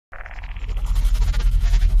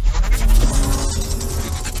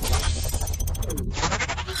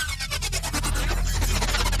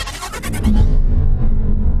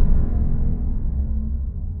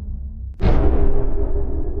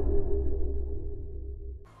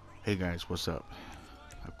Hey guys, what's up?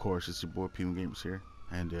 Of course, it's your boy P.O Gamers here,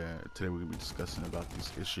 and today we're gonna be discussing about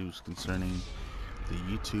these issues concerning the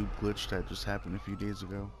YouTube glitch that just happened a few days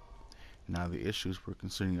ago. Now, the issues we're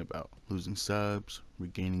concerning about losing subs,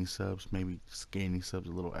 regaining subs, maybe just gaining subs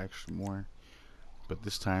a little extra more, but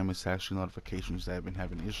this time it's actually notifications that I've been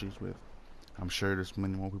having issues with. I'm sure there's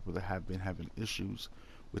many more people that have been having issues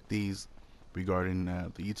with these regarding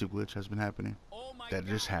the YouTube glitch has been happening. That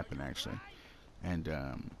just happened actually, and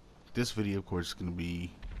this video, of course, is going to be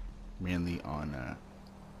mainly on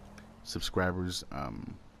subscribers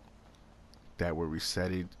that were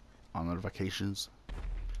resetted on notifications.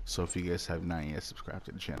 So if you guys have not yet subscribed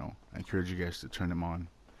to the channel, I encourage you guys to turn them on.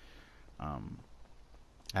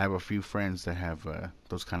 I have a few friends that have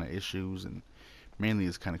those kind of issues, and mainly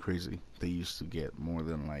it's kind of crazy. They used to get more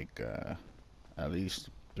than like at least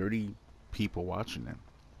 30 people watching them.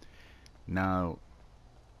 Now,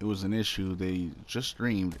 it was an issue. They just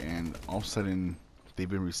streamed, and all of a sudden they've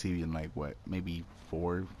been receiving like what, maybe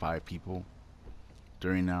 4 or 5 people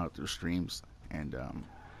during out their streams, and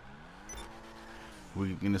we're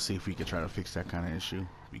gonna see if we can try to fix that kind of issue,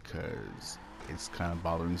 because it's kind of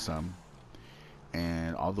bothering some,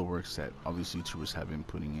 and all the works that all these YouTubers have been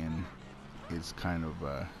putting in is kind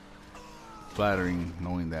of flattering,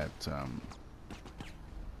 knowing that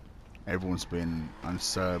everyone's been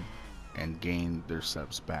unsub and gained their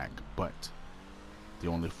subs back, but the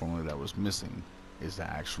only formula that was missing is the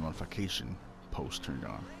actual notification post turned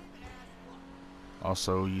on.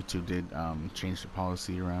 Also, YouTube did change the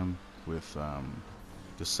policy around with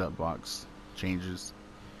the sub box changes,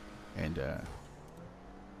 and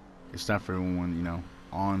it's not for everyone, you know,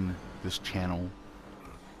 on this channel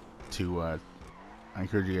to I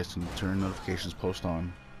encourage you guys to turn notifications post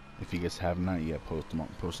on. If you guys have not yet, post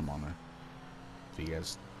them on there. If you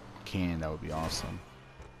guys can, that would be awesome.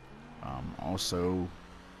 Also,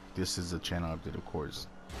 this is a channel update, of course,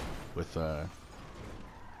 with a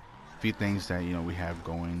few things that, you know, we have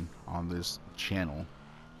going on this channel.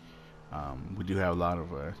 We do have a lot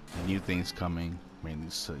of new things coming,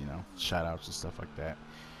 mainly, so, you know, shout outs and stuff like that.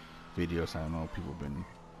 Videos, I don't know, people have been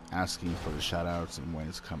asking for the shout outs and when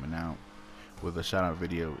it's coming out. With the shout out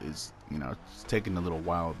video is, you know, it's taking a little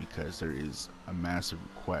while because there is a massive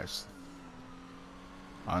request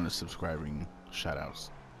on the subscribing shout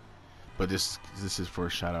outs. But this is for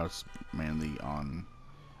shout outs mainly on,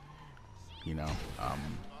 you know,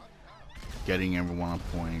 getting everyone on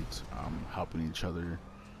point, helping each other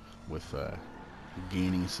with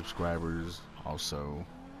gaining subscribers, also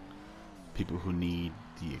people who need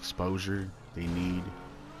the exposure they need,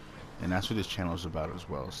 and that's what this channel is about as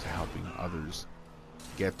well, is helping others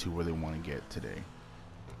get to where they want to get today.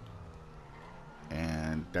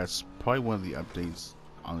 And that's probably one of the updates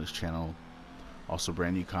on this channel. Also,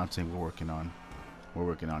 brand new content we're working on. We're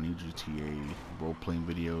working on new GTA role-playing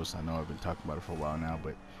videos. I know I've been talking about it for a while now,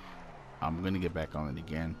 but I'm gonna get back on it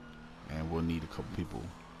again, and we'll need a couple people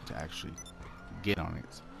to actually get on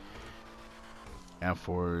it. And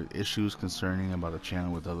for issues concerning about the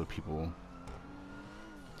channel with other people,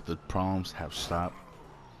 the problems have stopped.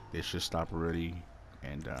 They should stop already,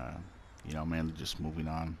 and you know, mainly just moving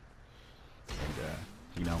on.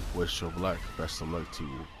 And you know, wish of luck, best of luck to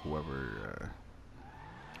whoever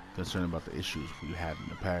concerned about the issues we had in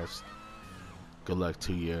the past. Good luck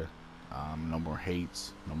to you. No more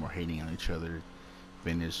hates, no more hating on each other.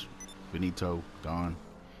 Finito, gone.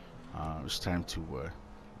 It's time to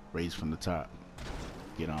raise from the top,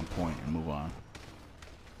 get on point, and move on.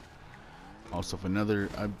 Also, for another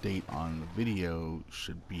update on the video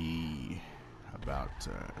should be about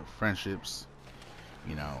friendships.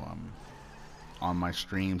 You know, on my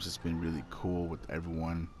streams, it's been really cool with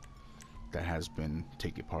everyone that has been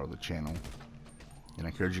taking part of the channel, and I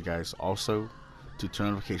encourage you guys also to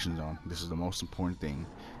turn notifications on. This is the most important thing,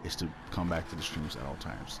 is to come back to the streams at all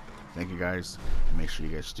times. Thank you guys, and make sure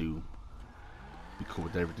you guys do be cool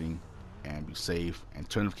with everything and be safe and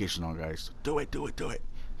turn notifications on, guys. Do it.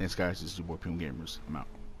 Thanks guys, this is your boy P.O Gamers. I'm out.